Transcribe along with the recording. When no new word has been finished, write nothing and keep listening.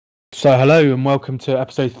So, hello and welcome to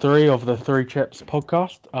episode 3 of the Three Chips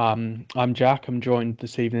podcast. I'm Jack. I'm joined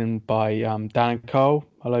this evening by Dan and Cole.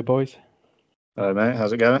 Hello, boys. Hello, mate.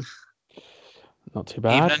 How's it going? Not too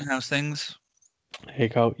bad. Evening, how's things? Hey,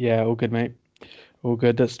 Cole. Yeah, all good, mate. All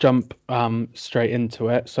good. Let's jump straight into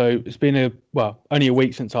it. So, it's been only a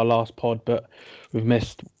week since our last pod, but we've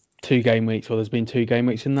missed 2 game weeks. Well, there's been 2 game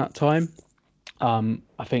weeks in that time.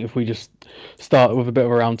 I think if we just start with a bit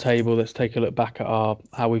of a round table, let's take a look back at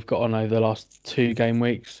how we've got on over the last 2 game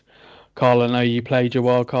weeks. Carl, I know you played your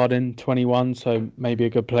wild card in 21, so maybe a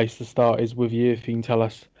good place to start is with you. If you can tell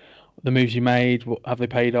us the moves you made, what have they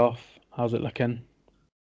paid off? How's it looking?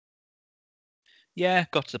 Yeah,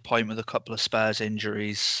 got to the point with a couple of Spurs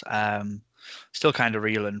injuries. Still kind of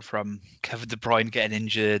reeling from Kevin De Bruyne getting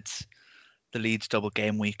injured. The Leeds double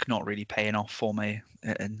game week not really paying off for me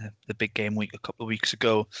in the big game week a couple of weeks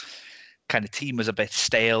ago. Kind of team was a bit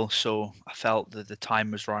stale, so I felt that the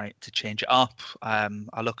time was right to change it up.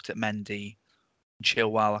 I looked at Mendy and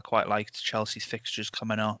Chilwell. I quite liked Chelsea's fixtures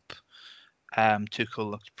coming up.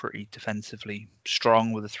 Tuchel looked pretty defensively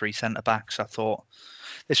strong with the three centre backs. I thought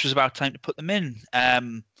this was about time to put them in.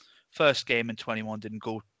 First game in 21 didn't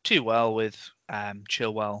go too well with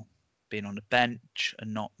Chilwell being on the bench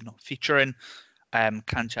and not featuring.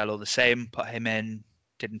 Cancelo the same, put him in,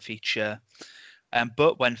 didn't feature.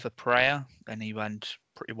 But went for Pereira and he went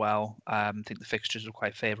pretty well. I think the fixtures were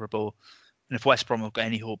quite favourable. And if West Brom have got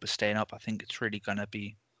any hope of staying up, I think it's really going to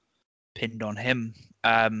be pinned on him.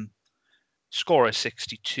 Scorer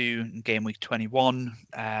 62 in game week 21.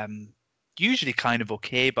 Usually kind of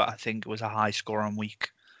okay, but I think it was a high score on week.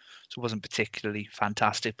 So it wasn't particularly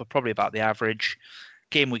fantastic, but probably about the average.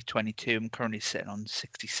 Game week 22, I'm currently sitting on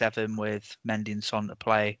 67 with Mendy and Son to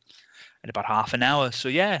play in about half an hour. So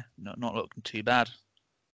yeah, not looking too bad.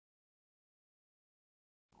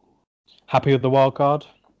 Happy with the wild card?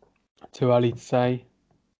 Too early to say.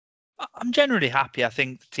 I'm generally happy. I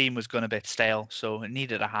think the team was going a bit stale, so it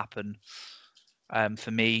needed to happen.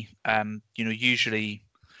 For me, usually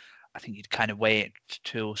I think you'd kind of wait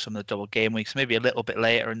till some of the double game weeks, maybe a little bit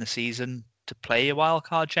later in the season to play a wild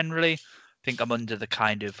card generally. I think I'm under the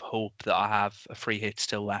kind of hope that I have a free hit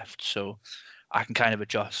still left, so I can kind of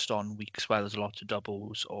adjust on weeks where there's a lot of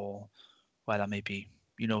doubles or where there may be,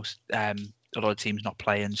 a lot of teams not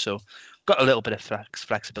playing. So got a little bit of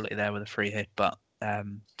flexibility there with a free hit, but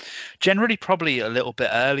generally probably a little bit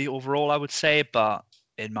early overall, I would say, but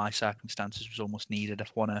in my circumstances was almost needed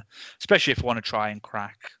especially if I want to try and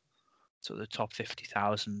crack sort of the top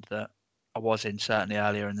 50,000 that I was in certainly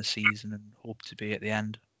earlier in the season and hope to be at the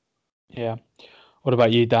end. Yeah. What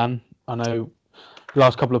about you, Dan? I know the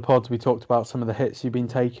last couple of pods we talked about some of the hits you've been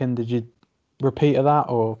taking. Did you repeat of that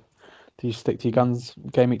or do you stick to your guns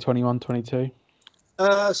game week 21, 22?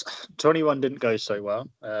 21 didn't go so well.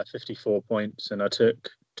 54 points, and I took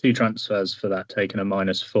 2 transfers for that, taking a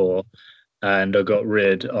 -4. And I got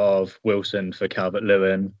rid of Wilson for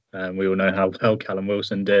Calvert-Lewin. And we all know how well Callum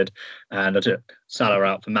Wilson did. And I took Salah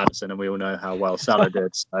out for Maddison, and we all know how well Salah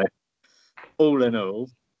did. So all in all,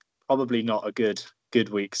 probably not a good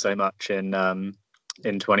week so much in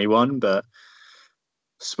 21, but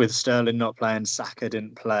with Sterling not playing, Saka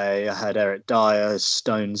didn't play. I had Eric Dyer,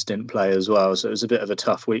 Stones didn't play as well, so it was a bit of a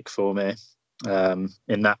tough week for me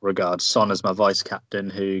in that regard. Son as my vice captain,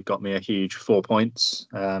 who got me a huge 4 points.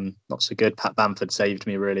 Not so good. Pat Bamford saved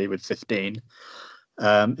me really with 15.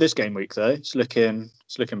 This game week though, it's looking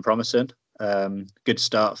promising. Good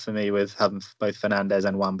start for me with having both Fernandes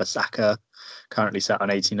and Wan-Bissaka. Currently sat on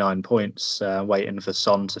 89 points, waiting for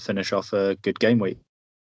Son to finish off a good game week.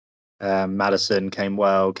 Maddison came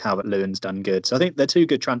well. Calvert-Lewin's done good. So I think they're 2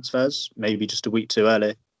 good transfers. Maybe just a week too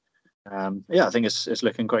early. I think it's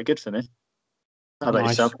looking quite good for me. How about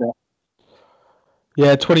yourself?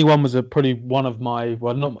 Yeah, 21 was probably one of my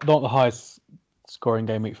not the highest scoring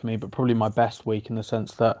game week for me, but probably my best week in the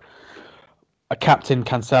sense that a captain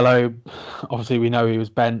Cancelo, obviously we know he was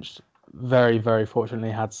benched. Very, very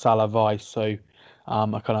fortunately had Salah vice, so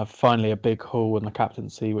I kind of finally a big haul in the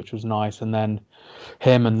captaincy, which was nice. And then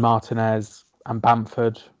him and Martinez and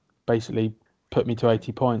Bamford basically put me to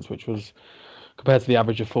 80 points, which was compared to the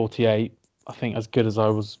average of 48, I think as good as I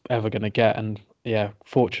was ever going to get. And yeah,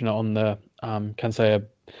 fortunate on the Cancelo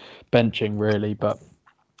benching really, but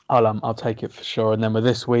I'll take it for sure. And then with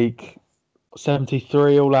this week,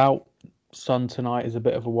 73 all out. Son tonight is a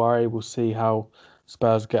bit of a worry. We'll see how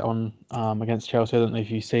Spurs get on against Chelsea. I don't know if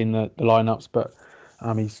you've seen the lineups, but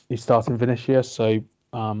he's starting Vinicius, so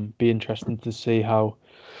be interesting to see how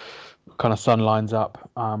kind of Son lines up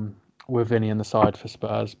with Vinny in the side for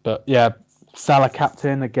Spurs. But yeah, Salah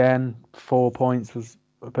captain again, 4 points was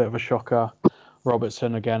a bit of a shocker.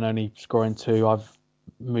 Robertson again only scoring 2. I've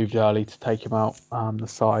moved early to take him out the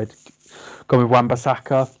side. Gone with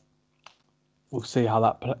Wan-Bissaka. We'll see how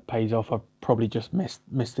that pays off. I've probably just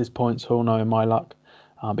missed his points, all knowing my luck.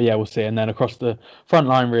 But yeah, we'll see. And then across the front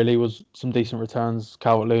line really was some decent returns.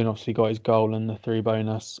 Calvert-Lewin obviously got his goal and the 3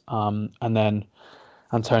 bonus. And then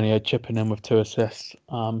Antonio chipping in with 2 assists.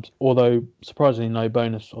 Although surprisingly no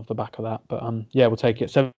bonus off the back of that. But yeah, we'll take it.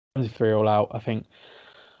 73 all out. I think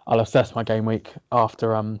I'll assess my game week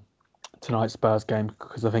after tonight's Spurs game,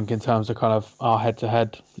 because I think in terms of kind of our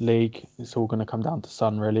head-to-head league, it's all going to come down to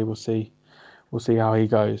Son really. We'll see how he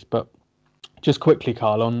goes. But just quickly,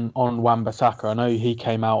 Carl, on Wan-Bissaka, I know he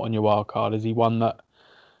came out on your wild card. Is he one that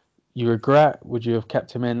you regret? Would you have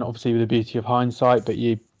kept him in? Obviously, with the beauty of hindsight, but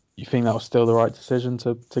you think that was still the right decision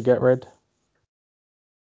to get rid?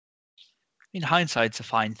 In hindsight's a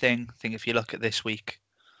fine thing. I think if you look at this week,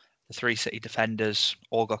 the 3 City defenders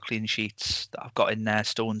all got clean sheets that I've got in there.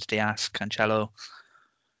 Stones, Diaz, Cancelo,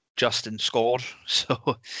 Justin scored. So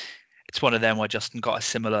it's one of them where Justin got a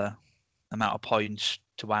similar amount of points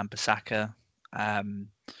to Wan-Bissaka. And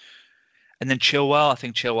then Chilwell, I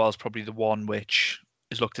think Chilwell's probably the one which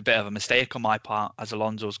has looked a bit of a mistake on my part as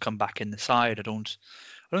Alonso's come back in the side. I don't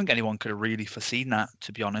think anyone could have really foreseen that,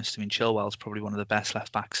 to be honest. I mean, Chilwell's probably one of the best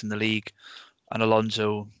left backs in the league, and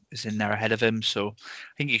Alonso is in there ahead of him. So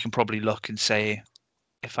I think you can probably look and say,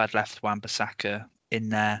 if I'd left Wan-Bissaka in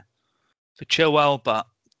there for Chilwell, but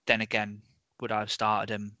then again, would I have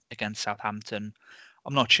started him against Southampton?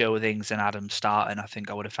 I'm not sure with Ings and Adams starting. I think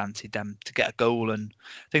I would have fancied them to get a goal, and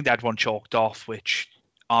I think they had one chalked off, which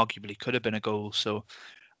arguably could have been a goal. So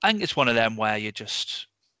I think it's one of them where you just,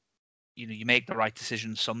 you make the right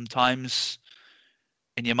decision sometimes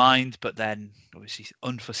in your mind, but then obviously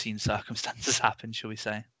unforeseen circumstances happen, shall we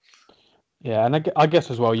say? Yeah, and I guess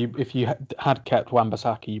as well, if you had kept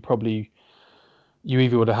Wan-Bissaka, you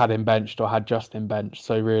either would have had him benched or had Justin benched.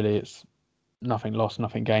 So really, it's nothing lost,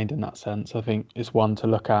 nothing gained in that sense. I think it's one to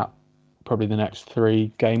look at probably the next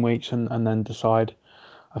 3 game weeks and then decide.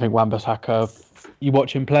 I think Wan-Bissaka, you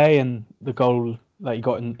watch him play, and the goal that he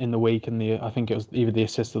got in the week, and I think it was either the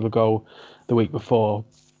assist or the goal the week before,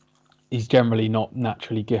 he's generally not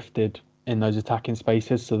naturally gifted in those attacking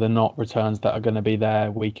spaces, so they're not returns that are going to be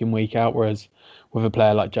there week in, week out. Whereas with a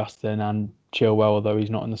player like Justin and Chilwell, although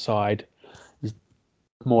he's not on the side, he's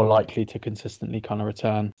more likely to consistently kind of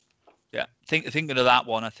return. Yeah, thinking of that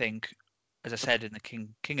one, I think, as I said in the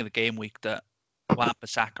King of the Game week, that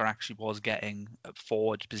Wan-Bissaka actually was getting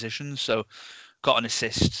forward positions. So got an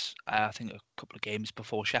assist, I think, a couple of games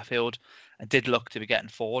before Sheffield, and did look to be getting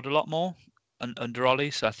forward a lot more under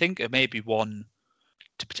Ollie. So I think it may be one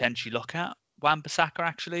to potentially look at, Wan-Bissaka,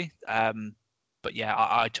 actually. But yeah,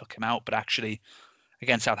 I took him out. But actually,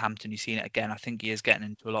 against Southampton, you've seen it again. I think he is getting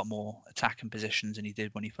into a lot more attacking positions than he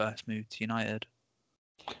did when he first moved to United.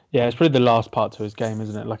 Yeah, it's probably the last part to his game,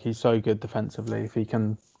 isn't it? Like, he's so good defensively. If he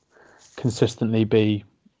can consistently be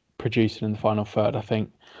producing in the final third, I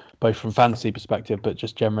think, both from fantasy perspective, but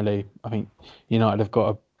just generally, I think United have got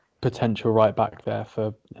a potential right back there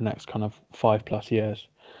for the next kind of 5+ years.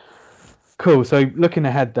 Cool. So looking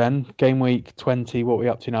ahead then, game week 20, what are we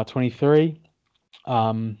up to now? 23.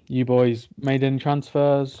 You boys made any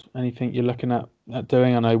transfers? Anything you're looking at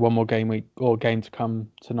doing? I know one more game week or game to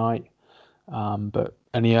come tonight, but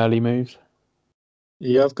any early moves?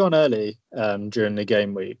 Yeah, I've gone early during the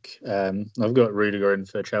game week. I've got Rudiger in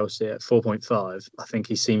for Chelsea at 4.5. I think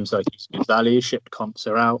he seems like he's good value. Shipped comps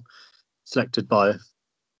are out, selected by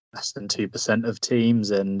less than 2% of teams.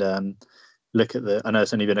 And look at I know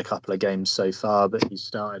it's only been a couple of games so far, but he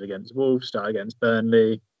started against Wolves, started against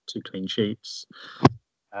Burnley, 2 clean sheets.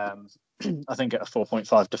 I think at a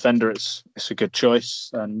 4.5 defender, it's a good choice,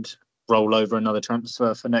 and roll over another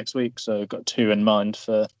transfer for next week. So I've got 2 in mind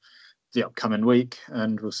for the upcoming week,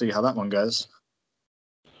 and we'll see how that one goes.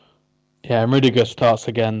 Yeah, and Rudiger starts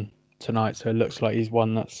again tonight, so it looks like he's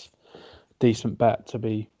one that's decent bet to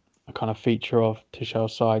be a kind of feature of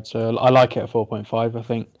Tuchel's side. So I like it at 4.5. I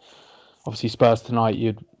think obviously Spurs tonight,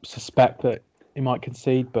 you'd suspect that he might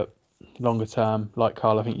concede, but longer term, like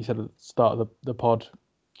Carl, I think you said at the start of the pod,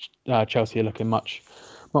 Chelsea are looking much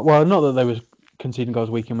well. Not that they were conceding goals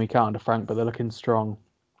week in, week out under Frank, but they're looking strong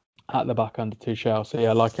at the back under Tuchel. So yeah,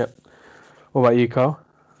 I like it. What about you, Carl?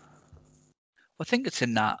 I think it's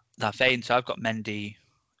in that vein. So I've got Mendy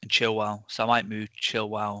and Chilwell, so I might move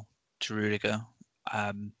Chilwell to Rudiger.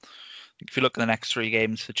 If you look at the next 3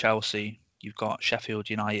 games for Chelsea, you've got Sheffield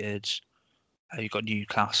United, you've got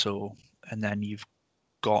Newcastle, and then you've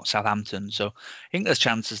got Southampton. So I think there's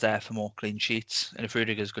chances there for more clean sheets. And if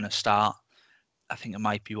Rudiger's going to start, I think it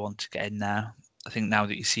might be one to get in there. I think now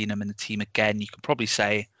that you've seen him in the team again, you can probably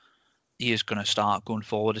say he is going to start going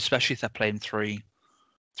forward, especially if they're playing three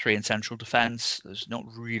in central defence. There's not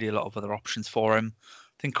really a lot of other options for him.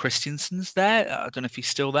 I think Christensen's there. I don't know if he's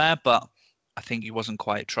still there, but I think he wasn't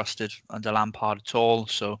quite trusted under Lampard at all.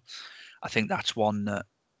 So I think that's one that,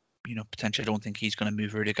 potentially I don't think he's going to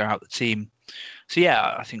move Rudiger out of the team. So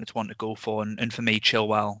yeah, I think it's one to go for. And for me,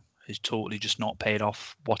 Chilwell has totally just not paid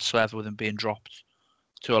off whatsoever with him being dropped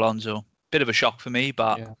to Alonso. Bit of a shock for me,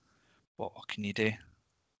 but what can you do?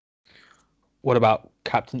 What about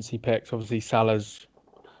captaincy picks? Obviously, Salah's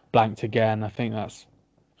blanked again. I think that's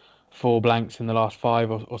 4 blanks in the last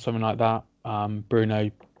 5 or something like that.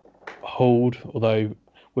 Bruno hauled, although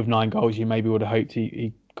with 9 goals, you maybe would have hoped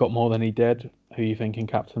he got more than he did. Who are you thinking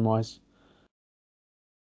captain-wise?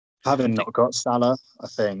 Having not got Salah, I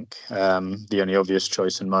think the only obvious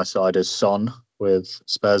choice on my side is Son with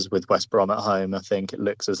Spurs with West Brom at home. I think it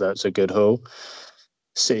looks as though it's a good haul.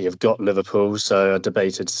 City have got Liverpool, so I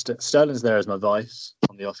debated Sterling's there as my vice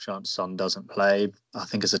on the off chance Son doesn't play. I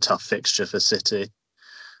think it's a tough fixture for City.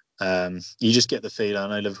 You just get the feeling, I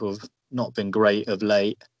know Liverpool have not been great of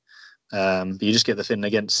late, but you just get the feeling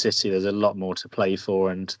against City there's a lot more to play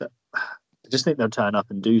for, and I just think they'll turn up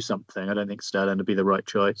and do something. I don't think Sterling would be the right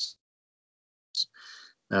choice.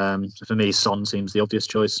 So for me, Son seems the obvious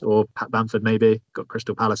choice, or Pat Bamford maybe. Got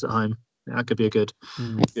Crystal Palace at home. Yeah, that could be a good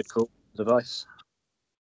call. Device.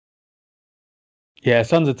 Yeah,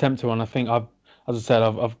 Son's a tempting one. I think I've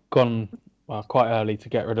gone quite early to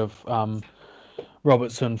get rid of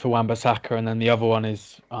Robertson for Wan-Bissaka, and then the other one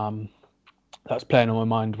is that's playing on my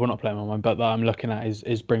mind. Well, not playing on my mind, but that I'm looking at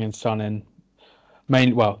is bringing Son in.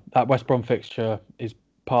 That West Brom fixture is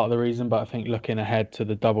part of the reason, but I think looking ahead to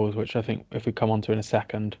the doubles, which I think if we come on to in a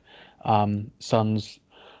second, Son's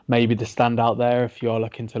maybe the standout there if you are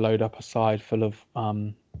looking to load up a side full of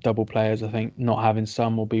double players. I think not having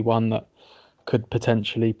Son will be one that could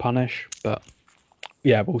potentially punish, but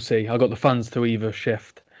yeah, we'll see. I got the funds to either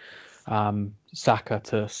shift Saka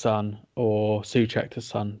to Son or Souček to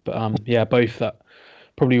Son, but yeah, both that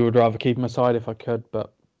probably would rather keep him aside if I could,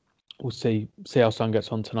 but we'll see how Son gets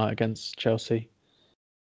on tonight against Chelsea.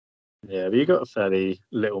 Yeah, but you got a fairly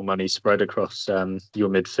little money spread across your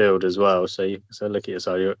midfield as well. So look at your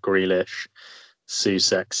side. You got Grealish,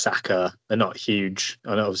 Souček, Saka. They're not huge.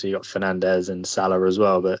 I know obviously you got Fernandes and Salah as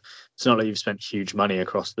well, but it's not like you've spent huge money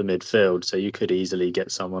across the midfield. So you could easily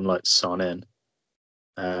get someone like Son in.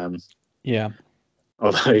 Yeah.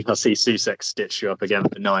 Although I see Souček stitch you up again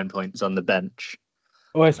for 9 points on the bench.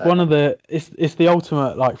 Well, it's one of the it's the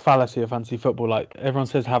ultimate fallacy of fantasy football. Like everyone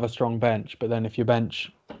says, have a strong bench, but then if your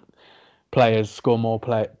bench players score more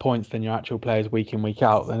points than your actual players week in week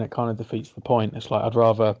out, then it kind of defeats the point. It's like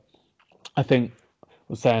I think I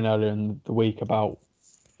was saying earlier in the week about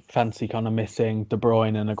fantasy kind of missing De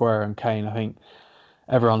Bruyne and Aguero and Kane. I think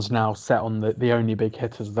everyone's now set on the only big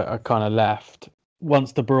hitters that are kind of left.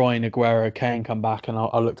 Once De Bruyne, Aguero, Kane come back, and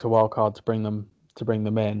I'll look to wildcard to bring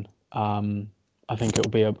them in. I think it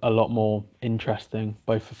will be a lot more interesting,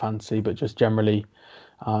 both for fantasy, but just generally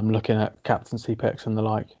looking at captaincy picks and the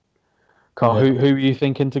like. Carl, who are you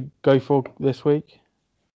thinking to go for this week?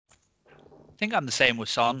 I think I'm the same with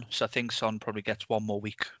Son. So I think Son probably gets one more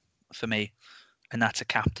week for me, and that's a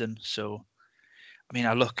captain. So, I mean,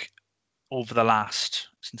 I look over the last,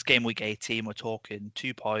 since game week 18, we're talking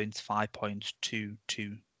 2 points, 5 points, 2,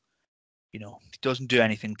 2. If he doesn't do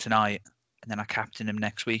anything tonight, and then I captain him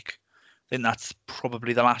next week, I think that's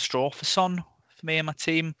probably the last straw for Son for me and my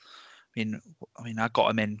team. I mean, I got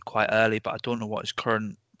him in quite early, but I don't know what his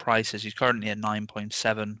current price is. He's currently at 9.7.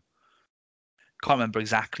 Can't remember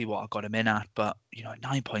exactly what I got him in at, but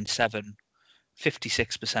 9.7,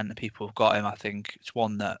 56% of people have got him. I think it's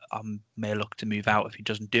one that I may look to move out if he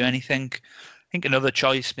doesn't do anything. I think another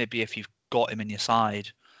choice, maybe if you've got him in your side,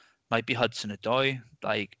 might be Hudson-Odoi.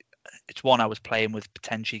 It's one I was playing with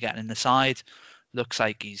potentially getting in the side. Looks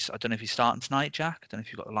like I don't know if he's starting tonight, Jack. I don't know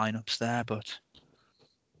if you've got the lineups there, but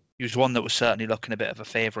he was one that was certainly looking a bit of a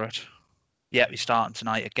favourite. Yeah, he's starting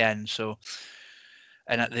tonight again. So,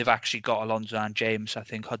 and they've actually got Alonso and James. I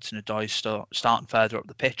think Hudson-Odoi starting further up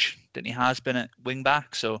the pitch than he has been at wing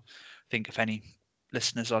back. So, I think if any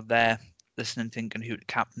listeners are there listening, thinking who to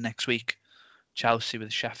captain next week, Chelsea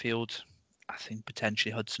with Sheffield, I think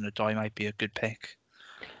potentially Hudson-Odoi might be a good pick,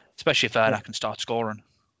 especially if Werner can start scoring.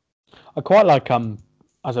 I quite like the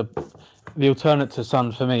alternate to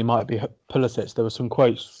Son for me might be Pulisic. There were some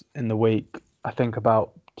quotes in the week, I think,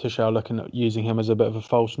 about Tuchel looking at using him as a bit of a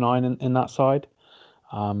false nine in that side.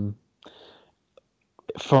 From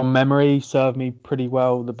memory, served me pretty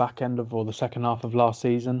well the back end of or the second half of last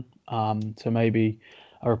season. So maybe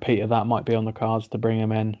a repeat of that might be on the cards to bring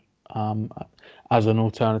him in as an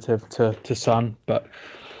alternative to Son. But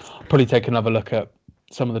probably take another look at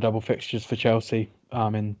some of the double fixtures for Chelsea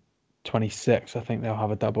in 26. I think they'll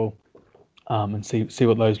have a double and see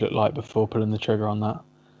what those look like before pulling the trigger on that.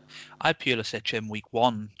 I had Pulisic in week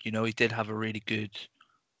 1. He did have a really good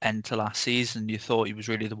end to last season. You thought he was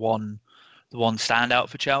really the one standout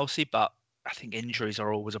for Chelsea, but I think injuries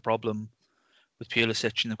are always a problem with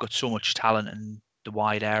Pulisic, and they've got so much talent in the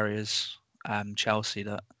wide areas, Chelsea,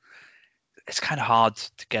 that it's kind of hard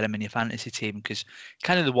to get him in your fantasy team, because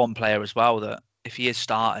kind of the one player as well that if he is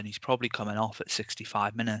starting, he's probably coming off at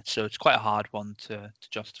 65 minutes. So it's quite a hard one to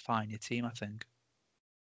justify in your team, I think.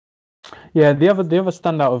 Yeah, the other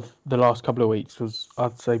standout of the last couple of weeks was,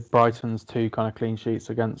 I'd say, Brighton's 2 kind of clean sheets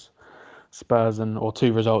against Spurs or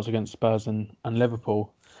 2 results against Spurs and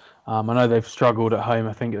Liverpool. I know they've struggled at home.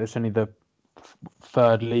 I think it's only the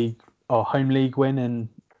 3rd league or home league win in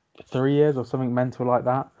 3 years or something mental like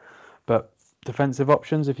that. But defensive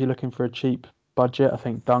options, if you're looking for a cheap budget, I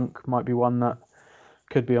think Dunk might be one that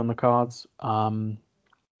could be on the cards.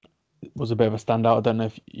 Was a bit of a standout. I don't know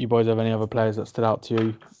if you boys have any other players that stood out to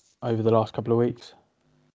you over the last couple of weeks.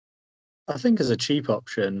 I think as a cheap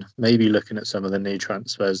option, maybe looking at some of the new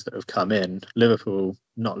transfers that have come in. Liverpool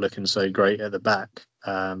not looking so great at the back,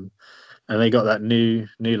 and they got that new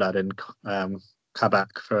lad in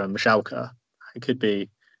Kabak from Schalke. It could be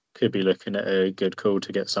looking at a good call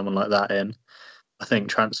to get someone like that in. I think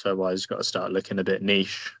transfer-wise, you've got to start looking a bit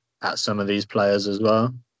niche at some of these players as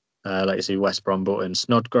well. Like you see West Brom bought in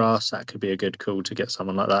Snodgrass. That could be a good call to get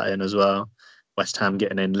someone like that in as well. West Ham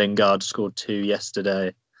getting in Lingard, scored 2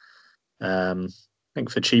 yesterday. I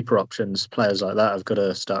think for cheaper options, players like that have got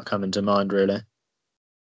to start coming to mind, really. I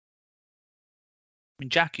mean,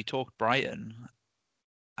 Jack, you talked Brighton.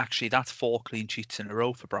 Actually, that's 4 clean sheets in a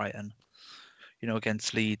row for Brighton.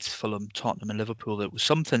 Against Leeds, Fulham, Tottenham and Liverpool. It was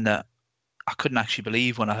something that I couldn't actually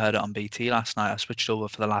believe when I heard it on BT last night. I switched over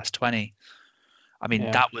for the last 20. I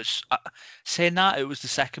mean, That was... saying that, it was the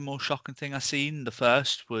second most shocking thing I've seen. The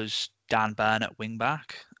first was Dan Burn at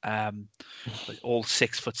wing-back. All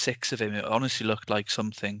 6'6" of him. It honestly looked like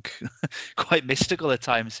something quite mystical at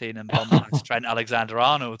times, seeing him bomb past Trent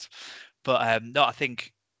Alexander-Arnold. But I don't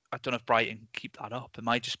know if Brighton keep that up. It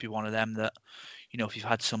might just be one of them that, if you've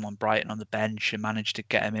had someone Brighton on the bench and managed to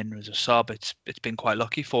get him in as a sub, it's been quite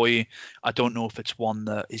lucky for you. I don't know if it's one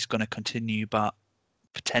that is going to continue, but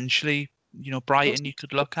potentially, Brighton you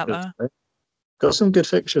could look at there. Got some good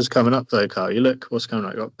fixtures coming up though, Carl. You look what's coming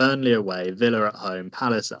up. You've got Burnley away, Villa at home,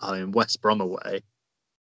 Palace at home, West Brom away.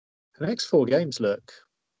 The next 4 games look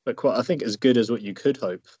quite, I think, as good as what you could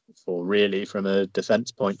hope for, really, from a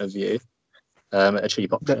defence point of view. At a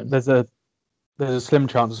cheap option. There's a slim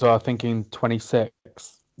chance as well. I think in 26,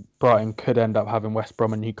 Brighton could end up having West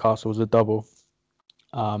Brom and Newcastle as a double.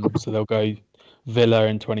 So they'll go Villa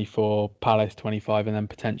in 24, Palace 25, and then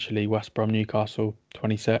potentially West Brom, Newcastle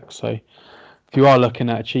 26. So if you are looking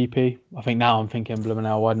at a cheapie, I think now I'm thinking,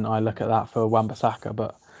 Blumenau, why didn't I look at that for Wan-Bissaka?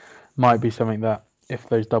 But might be something that, if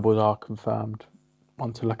those doubles are confirmed,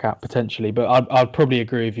 want to look at potentially. But I'd probably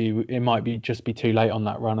agree with you. It might just be too late on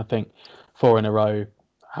that run. I think 4 in a row,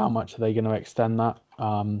 how much are they going to extend that?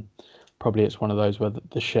 Probably it's one of those where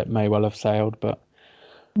the ship may well have sailed, but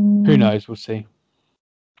who knows? We'll see.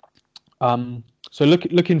 So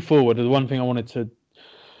looking forward, the one thing I wanted to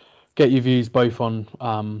get your views both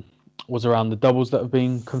on was around the doubles that have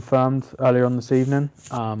been confirmed earlier on this evening.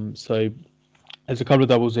 So there's a couple of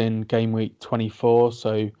doubles in game week 24.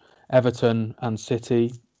 So Everton and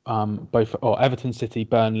City, Everton, City,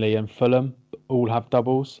 Burnley and Fulham all have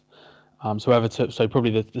doubles. So Everton, so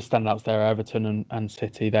probably the standouts there are Everton and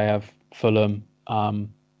City. They have Fulham.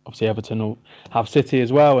 Obviously Everton will have City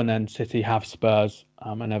as well, and then City have Spurs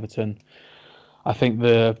and Everton. I think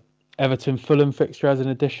the Everton Fulham fixture as an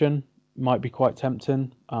addition might be quite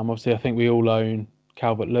tempting. Obviously I think we all own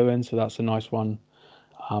Calvert-Lewin, so that's a nice one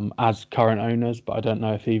as current owners. But I don't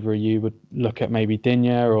know if either of you would look at maybe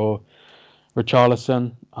Digne or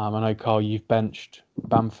Richarlison. I know, Carl, you've benched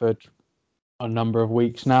Bamford a number of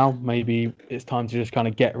weeks now. Maybe it's time to just kind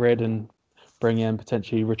of get rid and bring in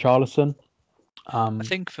potentially Richarlison. I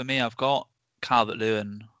think for me, I've got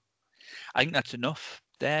Calvert-Lewin. I think that's enough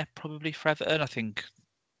there probably for Everton. I think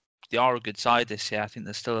they are a good side this year. I think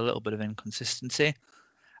there's still a little bit of inconsistency.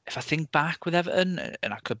 If I think back with Everton,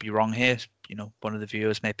 and I could be wrong here, one of the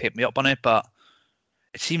viewers may pick me up on it, but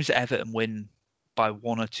it seems that Everton win by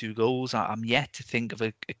 1 or 2 goals. I'm yet to think of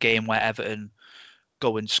a game where Everton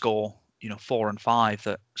go and score 4 and 5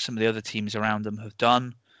 that some of the other teams around them have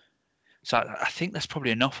done. So I think that's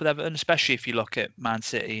probably enough with Everton, especially if you look at Man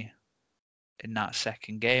City in that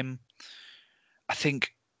second game. I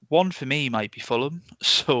think one for me might be Fulham.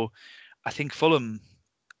 So I think Fulham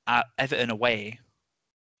at Everton away,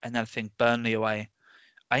 and then I think Burnley away.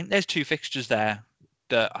 I think there's two fixtures there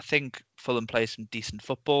that I think Fulham play some decent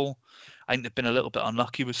football. I think they've been a little bit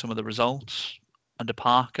unlucky with some of the results under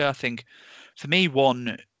Parker. I think for me,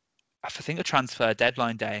 I think a transfer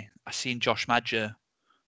deadline day, I seen Josh Maja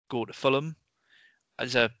go to Fulham.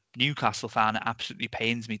 As a Newcastle fan, it absolutely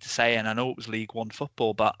pains me to say, and I know it was League One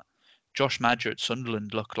football, but Josh Maja at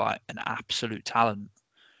Sunderland looked like an absolute talent.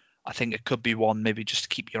 I think it could be one maybe just to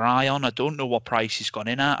keep your eye on. I don't know what price he's gone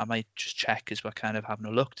in at. I might just check as we're kind of having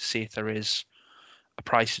a look to see if there is a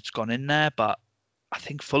price that's gone in there. But I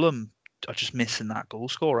think Fulham are just missing that goal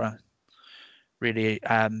scorer. Really,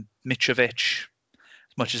 Mitrovic,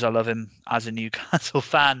 as much as I love him as a Newcastle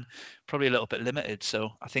fan, probably a little bit limited.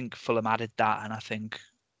 So I think Fulham added that, and I think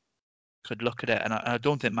could look at it. And I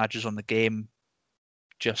don't think Madge's on the game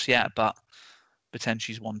just yet, but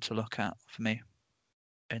potentially he's one to look at for me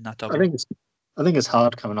in that double. I think it's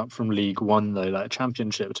hard coming up from League One though. Like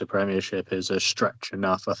Championship to Premiership is a stretch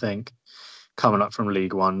enough. I think coming up from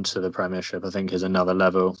League One to the Premiership, I think is another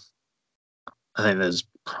level. I think there's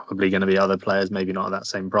probably going to be other players, maybe not at that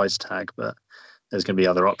same price tag, but there's going to be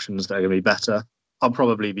other options that are going to be better. I'll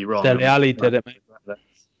probably be wrong. Dele Alli did it, mate.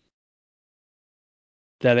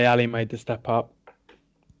 Dele Alli made the step up.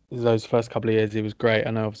 Those first couple of years, he was great.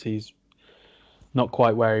 I know obviously he's not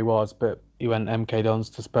quite where he was, but he went MK Dons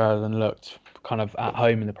to Spurs and looked kind of at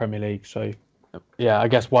home in the Premier League. So, yeah, I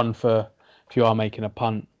guess one for if you are making a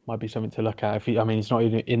punt might be something to look at. He's not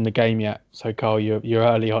even in the game yet. So, Carl, you're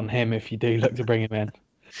early on him if you do look to bring him in.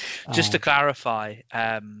 Just to clarify,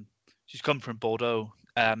 she's come from Bordeaux.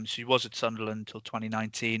 She was at Sunderland until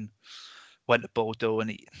 2019. Went to Bordeaux,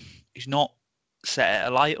 and he's not set it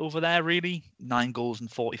alight over there really. 9 goals and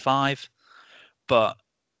 45. But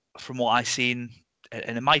from what I've seen,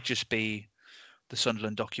 and it might just be the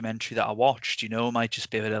Sunderland documentary that I watched, it might just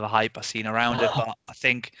be a bit of a hype I've seen around it. But I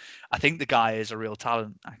think the guy is a real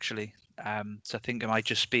talent actually. So I think it might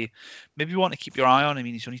just be maybe you want to keep your eye on. I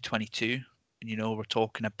mean, he's only 22, and we're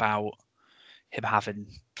talking about him having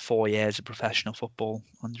 4 years of professional football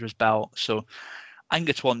under his belt. So I think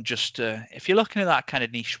it's one just if you're looking at that kind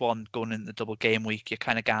of niche one going into the double game week, you're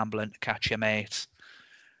kind of gambling to catch your mates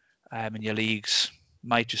in your leagues.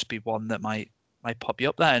 Might just be one that might pop you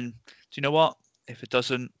up there. And do you know what? If it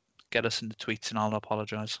doesn't, get us in the tweets and I'll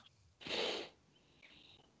apologise.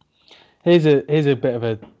 Here's a bit of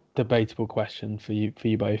a debatable question for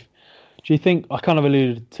you both. Do you think, I kind of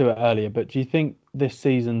alluded to it earlier, but do you think this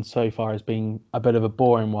season so far has been a bit of a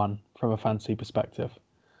boring one from a fantasy perspective?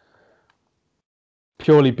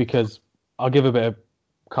 Purely because I'll give a bit of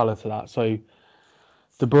colour to that. So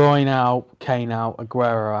De Bruyne out, Kane out,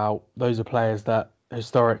 Aguero out. Those are players that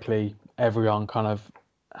historically everyone kind of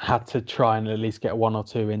had to try and at least get 1 or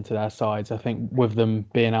 2 into their sides. I think with them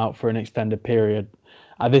being out for an extended period,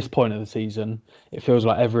 at this point of the season, it feels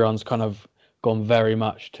like everyone's kind of gone very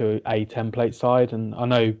much to a template side. And I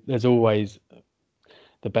know there's always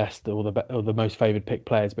the best or the most favoured pick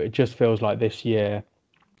players, but it just feels like this year,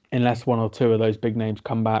 unless 1 or 2 of those big names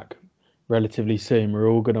come back relatively soon, we're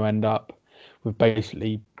all going to end up with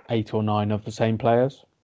basically 8 or 9 of the same players.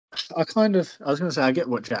 I was going to say, I get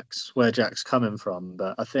where Jack's coming from,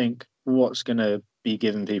 but I think what's going to be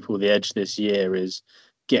giving people the edge this year is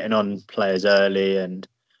getting on players early. And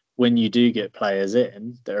when you do get players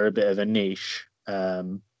in that are a bit of a niche, I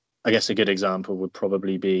guess a good example would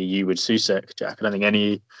probably be you with Susek, Jack. I don't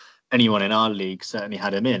think anyone in our league certainly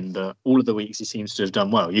had him in, but all of the weeks he seems to have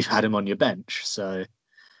done well. You've had him on your bench. So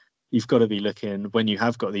you've got to be looking, when you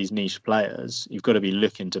have got these niche players, you've got to be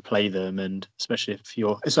looking to play them. And especially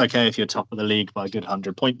it's okay if you're top of the league by a good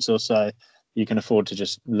 100 points or so, you can afford to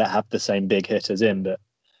just have the same big hitters in. But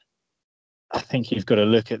I think you've got to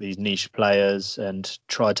look at these niche players and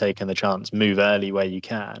try taking the chance, move early where you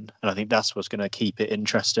can. And I think that's what's going to keep it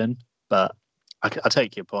interesting. But I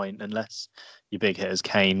take your point, unless your big hitters,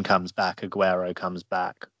 Kane comes back, Aguero comes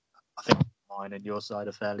back. I think mine and your side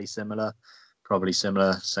are fairly similar. Probably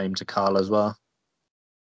similar, same to Carl as well.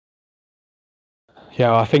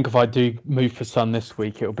 Yeah, I think if I do move for Son this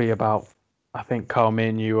week, it'll be about, I think Carl, me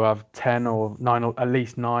and you have 10 or 9, or at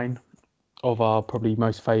least 9 of our probably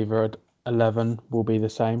most favoured 11 will be the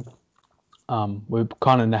same. We're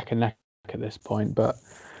kind of neck and neck at this point, but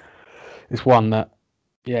it's one that,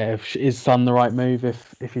 yeah, is Son the right move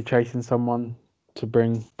if you're chasing someone to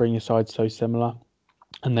bring your side so similar?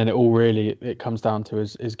 And then it comes down to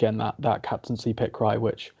is getting that captaincy pick right,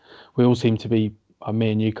 which we all seem to be,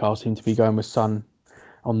 me and you, Carl, seem to be going with Son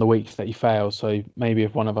on the weeks that he fails. So maybe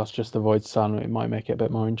if one of us just avoids Son, it might make it a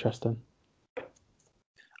bit more interesting.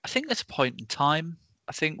 I think there's a point in time,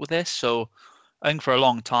 I think, with this. So I think for a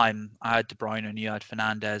long time, I had De Bruyne and you had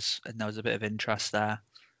Fernandes, and there was a bit of interest there.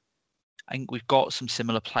 I think we've got some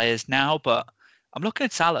similar players now, but I'm looking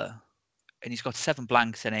at Salah, and he's got 7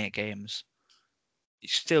 blanks in 8 games.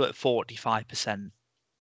 He's still at 45%,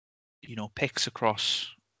 picks across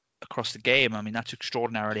the game. I mean, that's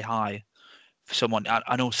extraordinarily high for someone.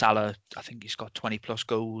 I know Salah, I think he's got 20 plus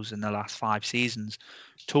goals in the last 5 seasons.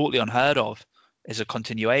 Totally unheard of as a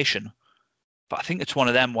continuation. But I think it's one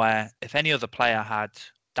of them where if any other player had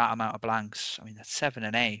that amount of blanks, I mean, that's 7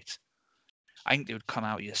 and 8, I think they would come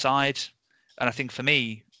out your side. And I think for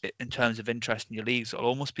me, in terms of interest in your leagues, it'll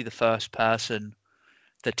almost be the first person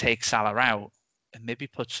that takes Salah out and maybe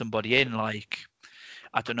put somebody in like,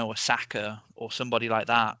 I don't know, a Saka or somebody like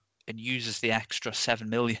that, and uses the extra 7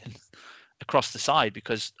 million across the side,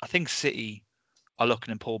 because I think City are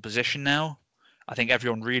looking in pole position now. I think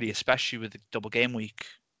everyone really, especially with the double game week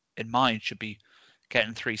in mind, should be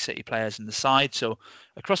getting 3 City players in the side. So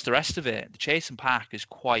across the rest of it, the chase and pack is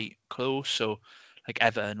quite close. So like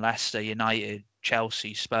Everton, Leicester, United,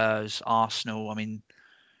 Chelsea, Spurs, Arsenal, I mean,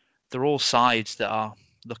 they're all sides that are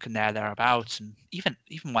looking thereabouts, and even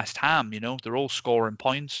West Ham, they're all scoring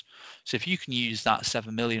points. So if you can use that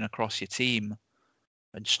 7 million across your team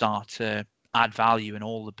and start to add value in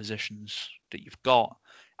all the positions that you've got,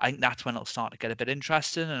 I think that's when it'll start to get a bit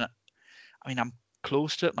interesting. And I mean, I'm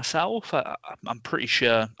close to it myself. I'm pretty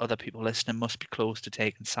sure other people listening must be close to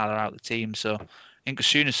taking Salah out of the team. So I think as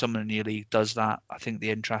soon as someone in your league does that, I think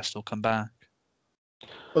the interest will come back.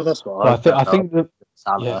 Well, that's what I think that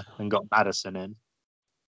Salah and got Maddison in,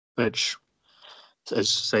 which, as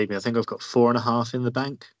saved me, I think I've got 4.5 in the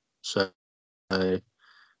bank. So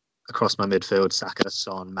across my midfield, Saka,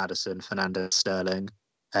 Son, Maddison, Fernandes, Sterling,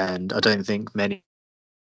 and I don't think many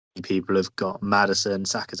people have got Maddison.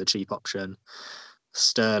 Saka's a cheap option.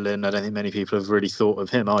 Sterling, I don't think many people have really thought of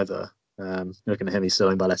him either. Looking at him, he's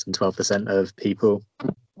selling by less than 12% of people,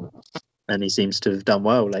 and he seems to have done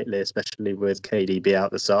well lately, especially with KDB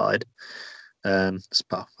out the side. I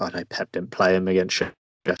know Pep didn't play him against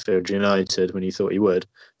Sheffield United when you thought he would.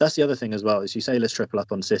 That's the other thing as well, is you say let's triple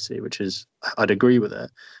up on City, which is, I'd agree with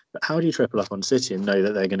it. But how do you triple up on City and know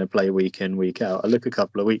that they're going to play week in, week out? I look a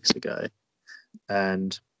couple of weeks ago,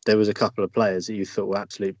 and there was a couple of players that you thought were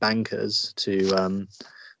absolute bankers to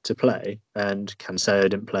play, and Cancelo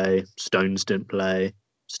didn't play, Stones didn't play,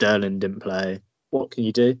 Sterling didn't play. What can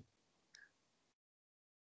you do?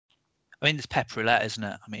 I mean, it's Pep roulette, isn't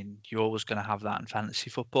it? I mean, you're always going to have that in fantasy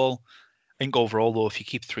football. I think overall, though, if you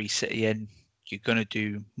keep 3 City in, you're going to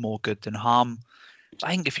do more good than harm. I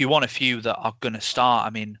think if you want a few that are going to start, I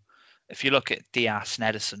mean, if you look at Diaz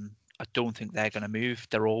and Ederson, I don't think they're going to move.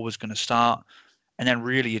 They're always going to start. And then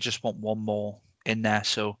really you just want one more in there.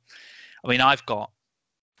 So, I mean, I've got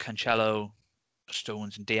Cancelo,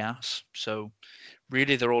 Stones and Diaz. So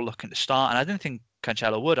really they're all looking to start. And I didn't think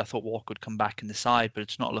Cancelo would. I thought Walker would come back in the side, but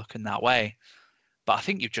it's not looking that way. But I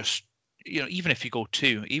think you've just, even if you go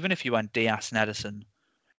 2, even if you went Diaz and Ederson,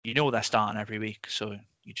 they're starting every week. So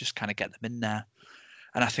you just kind of get them in there.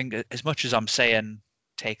 And I think as much as I'm saying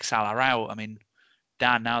take Salah out, I mean,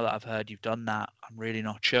 Dan, now that I've heard you've done that, I'm really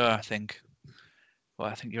not sure. I think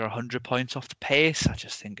you're 100 points off the pace. I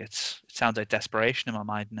just think it sounds like desperation in my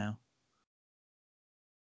mind now.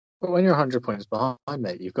 But when you're 100 points behind,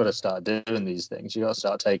 mate, you've got to start doing these things. You've got to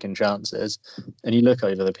start taking chances. And you look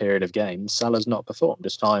over the period of games, Salah's not performed.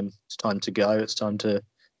 It's time to go. It's time to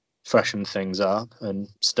freshen things up. And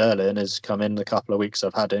Sterling has come in the couple of weeks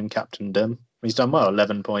I've had him, captained him. He's done well,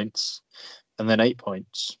 11 points and then 8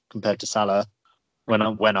 points compared to Salah when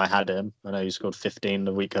I had him. I know he scored 15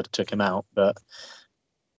 the week I took him out, but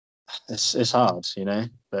it's hard,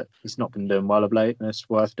 But he's not been doing well of late, and it's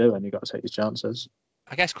worth doing. You've got to take your chances.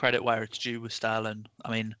 I guess credit where it's due with Sterling.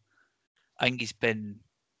 I mean, I think he's been,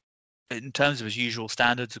 in terms of his usual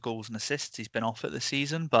standards of goals and assists, he's been off it this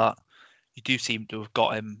season, but you do seem to have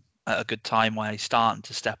got him at a good time where he's starting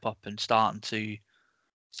to step up and starting to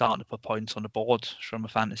put points on the board from a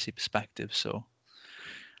fantasy perspective. So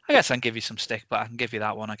I guess I can give you some stick, but I can give you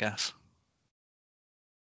that one, I guess.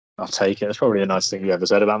 I'll take it. It's probably the nice thing you ever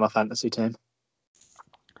said about my fantasy team.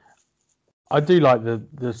 I do like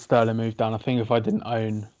the Sterling move down. I think if I didn't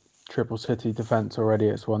own triple City defence already,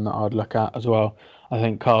 it's one that I'd look at as well. I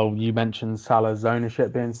think, Carl, you mentioned Salah's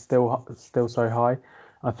ownership being still so high.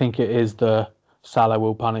 I think it is the Salah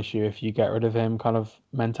will punish you if you get rid of him kind of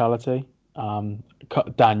mentality.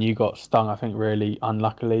 Dan, you got stung, I think, really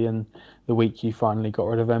unluckily in the week you finally got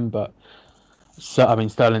rid of him. But So I mean,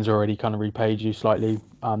 Sterling's already kind of repaid you slightly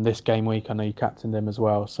this game week. I know you captained him as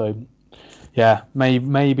well. So yeah,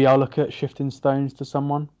 maybe I'll look at shifting Stones to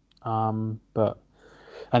someone, but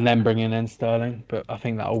and then bringing in Sterling. But I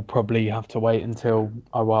think that will probably have to wait until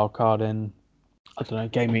I wildcard in, I don't know,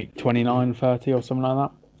 game week 29, 30 or something like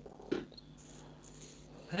that.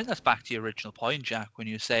 I think that's back to your original point, Jack, when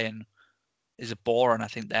you were saying, is it boring? I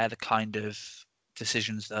think they're the kind of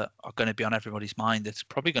decisions that are going to be on everybody's mind. It's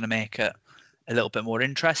probably going to make it a little bit more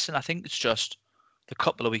interesting. I think it's just the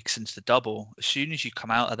couple of weeks since the double. As soon as you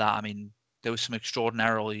come out of that, I mean, there was some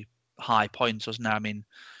extraordinarily high points, wasn't there? I mean,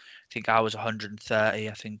 I think I was 130,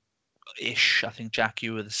 I think, ish. I think, Jack,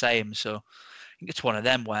 you were the same. So I think it's one of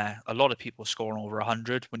them where a lot of people are scoring over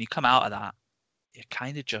 100. When you come out of that, you're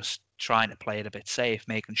kind of just trying to play it a bit safe,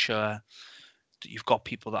 making sure that you've got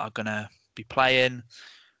people that are going to be playing.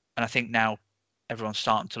 And I think now everyone's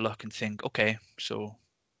starting to look and think, okay, so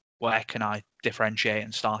where can I differentiate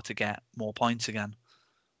and start to get more points again?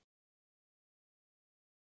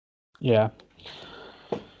 Yeah.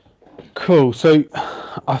 Cool. So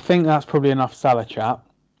I think that's probably enough Salah chat.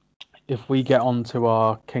 If we get on to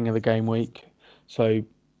our King of the Game week. So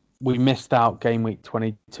we missed out game week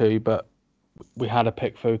 22, but we had a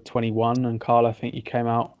pick for 21. And Carl, I think you came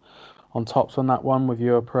out on tops on that one with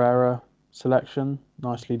your Pereira selection.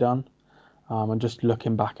 Nicely done. And just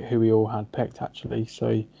looking back at who we all had picked, actually.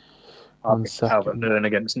 So, one second. Calvert-Lewin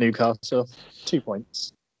against Newcastle, 2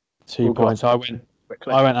 points. 2 points. I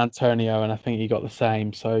went Antonio, and I think he got the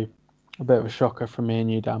same. So, a bit of a shocker from me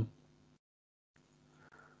and you, Dan.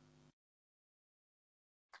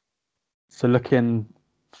 So, looking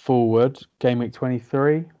forward, game week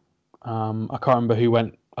 23. I can't remember who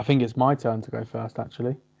went. I think it's my turn to go first,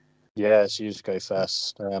 actually. Yes, you just go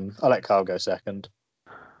first. I'll let Carl go second.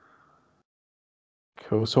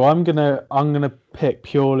 Cool. So I'm gonna pick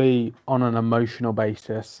purely on an emotional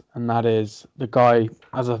basis, and that is the guy,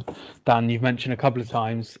 Dan, you've mentioned a couple of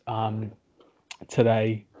times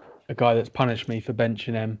today, a guy that's punished me for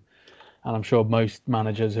benching him, and I'm sure most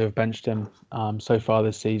managers who have benched him so far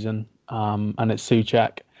this season, and it's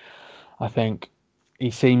Souček. I think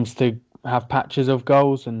he seems to have patches of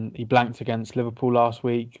goals, and he blanked against Liverpool last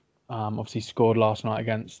week. Obviously scored last night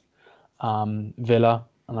against Villa.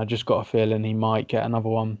 And I just got a feeling he might get another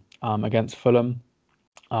one against Fulham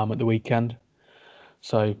at the weekend.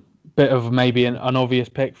 So, bit of maybe an obvious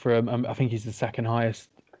pick for him. I think he's the second highest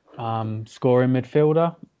scoring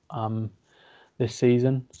midfielder this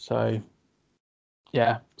season. So,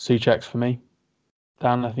 yeah, Souček's for me.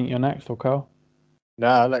 Dan, I think you're next, or Carl? No,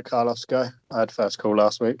 I'll let Carlos go. I had first call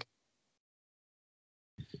last week.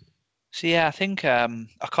 So, yeah, I think I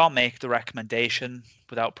can't make the recommendation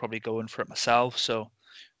without probably going for it myself. So,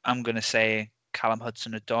 I'm going to say Callum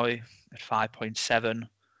Hudson-Odoi at 5.7. I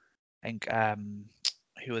think,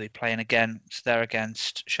 who are they playing again? So they're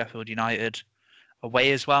against Sheffield United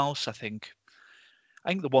away as well. So I think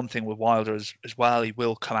the one thing with Wilder is as well, he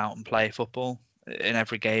will come out and play football in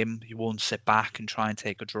every game. He won't sit back and try and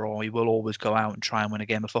take a draw. He will always go out and try and win a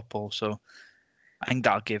game of football. So I think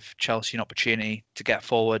that'll give Chelsea an opportunity to get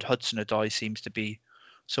forward. Hudson-Odoi seems to be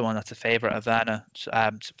someone that's a favourite of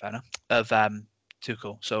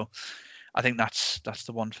Tuchel. So I think that's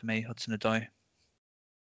the one for me, Hudson-Odoi.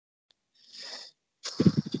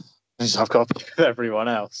 I've got to pick with everyone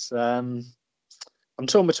else. I'm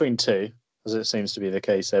torn between two, as it seems to be the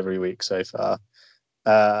case every week so far.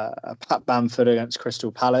 Pat Bamford against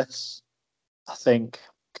Crystal Palace, I think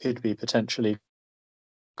could be potentially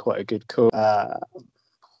quite a good call. Do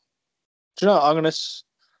you know what? I'm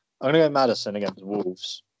gonna go Maddison against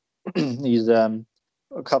Wolves. He's a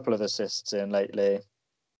couple of assists in lately.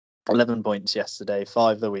 11 points yesterday,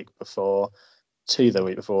 5 the week before, 2 the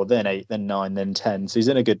week before, then 8, then 9, then 10. So he's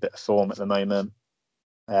in a good bit of form at the moment.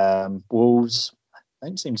 Wolves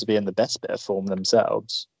don't seem to be in the best bit of form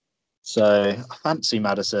themselves. So I fancy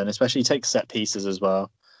Maddison, especially he takes set pieces as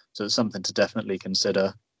well. So it's something to definitely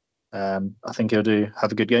consider. I think he'll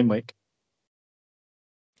have a good game week.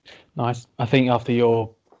 Nice. I think after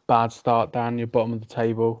your bad start, Dan, you're bottom of the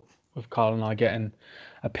table with Carl and I getting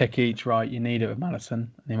a pick each right. You need it with Maddison,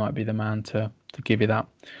 and he might be the man to give you that.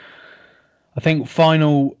 I think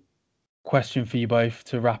final question for you both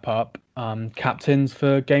to wrap up. Captains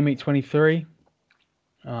for game week 23.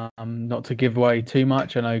 Not to give away too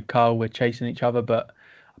much. I know, Carl, we're chasing each other, but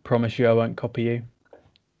I promise you I won't copy you.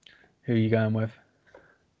 Who are you going with?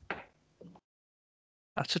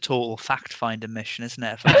 That's a total fact-finding mission, isn't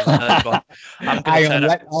it? If I've ever heard one.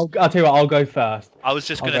 I'll tell you what, I'll go first. I was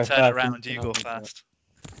just going to turn it around. You go first.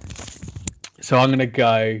 So I'm going to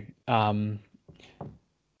go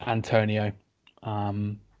Antonio.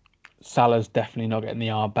 Salah's definitely not getting the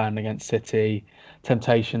armband against City.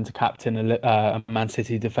 Temptation to captain a Man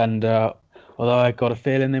City defender. Although I got a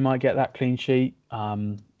feeling they might get that clean sheet.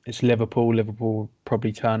 It's Liverpool. Liverpool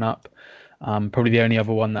probably turn up. Probably the only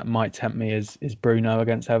other one that might tempt me is Bruno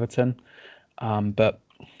against Everton. But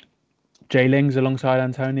Jay Ling's alongside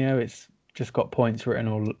Antonio. It's just got points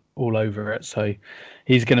written all over it. So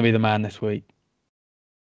he's going to be the man this week.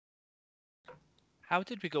 How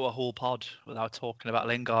did we go a whole pod without talking about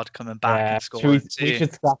Lingard coming back and scoring? We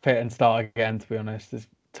should scrap it and start again, to be honest. It's a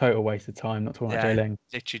total waste of time not talking about Jay Ling.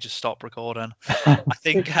 Literally just stop recording. I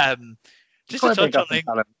think just to touch on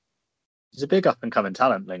Lingard. He's a big up-and-coming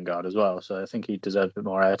talent, Lingard, as well. So I think he deserves a bit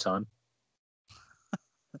more airtime.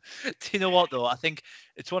 Do you know what, though? I think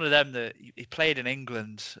it's one of them that he played in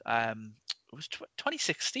England. It was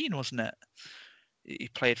 2016, wasn't it? He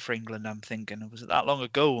played for England, I'm thinking. Was it that long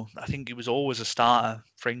ago? I think he was always a starter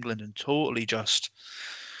for England and totally just,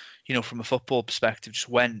 from a football perspective, just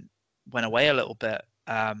went away a little bit.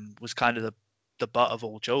 Was kind of the butt of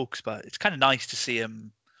all jokes, but it's kind of nice to see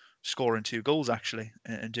him scoring 2 goals, actually,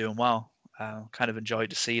 and doing well. Kind of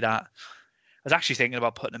enjoyed to see that. I was actually thinking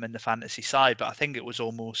about putting him in the fantasy side, but I think it was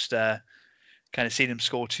almost kind of seeing him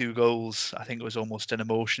score 2 goals. I think it was almost an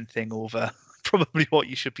emotion thing over probably what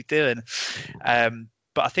you should be doing.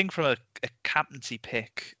 But I think from a captaincy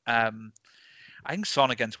pick, I think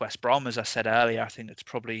Son against West Brom, as I said earlier, I think it's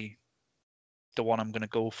probably the one I'm going to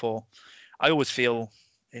go for. I always feel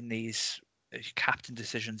in these captain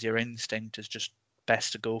decisions, your instinct is just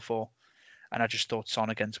best to go for. And I just thought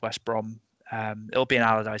Son against West Brom. It'll be an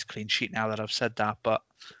Allardyce clean sheet now that I've said that, but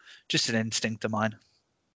just an instinct of mine.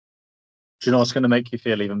 Do you know what's going to make you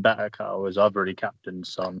feel even better, Carl? Is I've already captained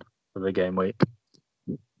Son for the game week.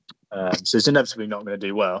 So it's inevitably not going to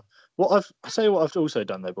do well. What I've also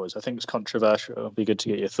done though, boys, I think it's controversial. It'll be good to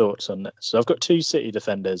get your thoughts on this. So I've got 2 City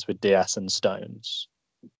defenders with Diaz and Stones.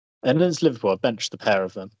 And against Liverpool, I benched the pair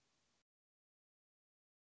of them.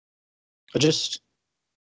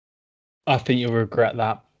 I think you'll regret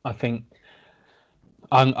that. I think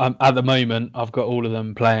I'm at the moment I've got all of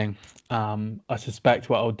them playing. I suspect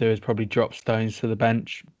what I'll do is probably drop Stones to the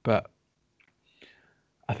bench, but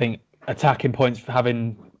I think attacking points for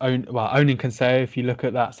owning Cancelo. If you look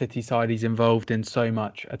at that City side, he's involved in so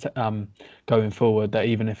much going forward that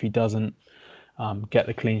even if he doesn't get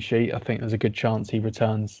the clean sheet, I think there's a good chance he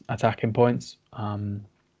returns attacking points.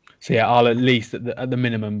 So yeah, I'll at least at the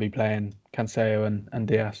minimum be playing Cancelo and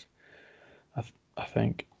Diaz. I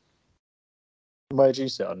think. Where do you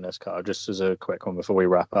sit on this, Carl? Just as a quick one before we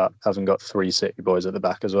wrap up, having got 3 City boys at the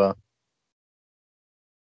back as well.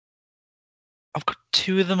 I've got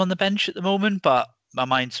 2 of them on the bench at the moment, but my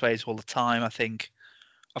mind sways all the time. I think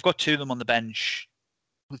I've got 2 of them on the bench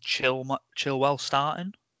with Chilwell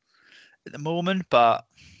starting at the moment, but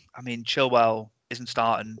I mean Chilwell isn't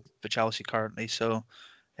starting for Chelsea currently, so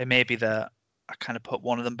it may be that I kind of put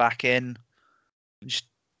one of them back in and just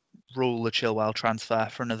rule the Chilwell transfer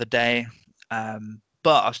for another day.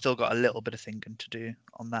 But I've still got a little bit of thinking to do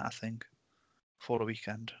on that, I think, for the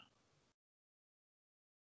weekend.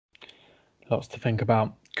 Lots to think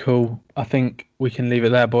about. Cool. I think we can leave it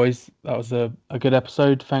there, boys. That was a good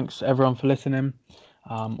episode. Thanks everyone for listening.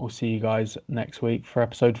 We'll see you guys next week for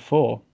episode 4.